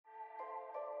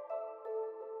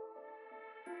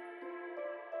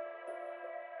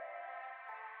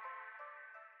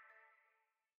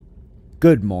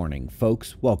Good morning,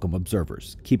 folks. Welcome,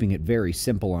 observers. Keeping it very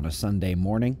simple on a Sunday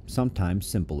morning, sometimes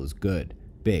simple is good.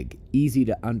 Big, easy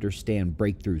to understand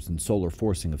breakthroughs in solar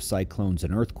forcing of cyclones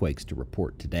and earthquakes to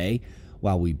report today,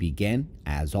 while we begin,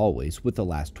 as always, with the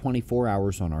last 24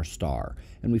 hours on our star,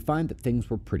 and we find that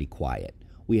things were pretty quiet.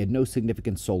 We had no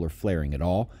significant solar flaring at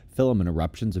all. Filament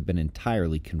eruptions have been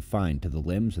entirely confined to the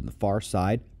limbs and the far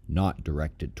side, not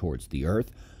directed towards the Earth.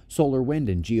 Solar wind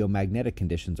and geomagnetic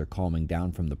conditions are calming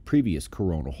down from the previous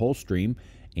coronal hole stream,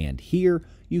 and here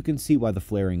you can see why the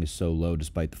flaring is so low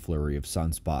despite the flurry of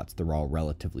sunspots. They're all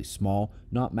relatively small,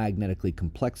 not magnetically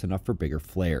complex enough for bigger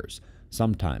flares.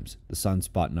 Sometimes the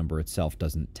sunspot number itself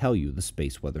doesn't tell you the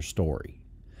space weather story.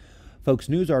 Folks,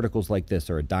 news articles like this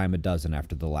are a dime a dozen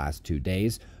after the last 2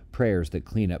 days. Prayers that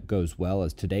cleanup goes well,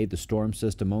 as today the storm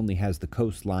system only has the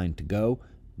coastline to go,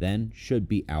 then should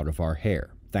be out of our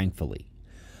hair, thankfully.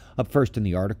 Up first in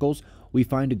the articles, we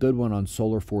find a good one on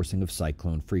solar forcing of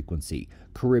cyclone frequency.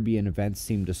 Caribbean events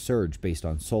seem to surge based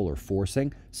on solar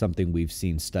forcing, something we've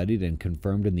seen studied and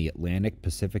confirmed in the Atlantic,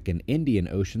 Pacific, and Indian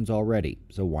Oceans already,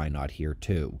 so why not here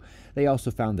too? They also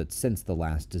found that since the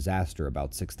last disaster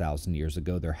about 6,000 years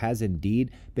ago, there has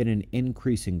indeed been an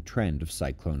increasing trend of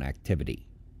cyclone activity.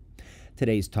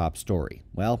 Today's top story.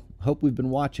 Well, hope we've been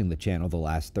watching the channel the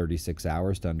last 36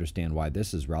 hours to understand why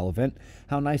this is relevant.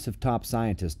 How nice of top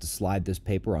scientists to slide this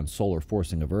paper on solar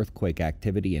forcing of earthquake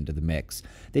activity into the mix.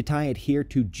 They tie it here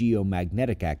to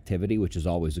geomagnetic activity, which is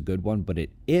always a good one, but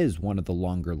it is one of the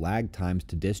longer lag times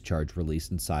to discharge, release,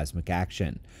 and seismic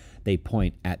action. They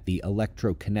point at the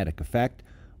electrokinetic effect,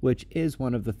 which is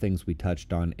one of the things we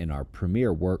touched on in our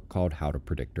premier work called How to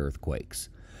Predict Earthquakes.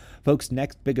 Folks,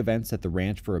 next big events at the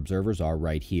ranch for observers are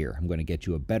right here. I'm going to get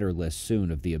you a better list soon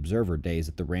of the observer days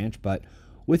at the ranch, but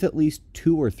with at least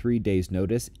 2 or 3 days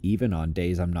notice, even on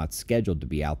days I'm not scheduled to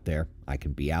be out there, I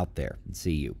can be out there and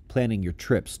see you. Planning your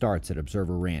trip starts at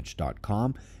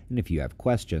observerranch.com, and if you have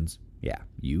questions,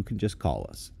 you can just call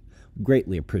us.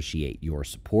 Greatly appreciate your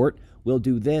support. We'll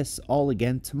do this all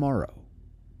again tomorrow,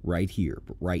 right here,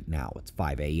 but right now it's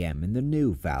 5 a.m. in the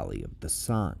new Valley of the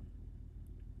Sun.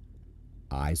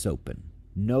 Eyes open,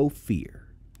 no fear.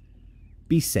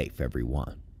 Be safe,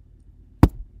 everyone.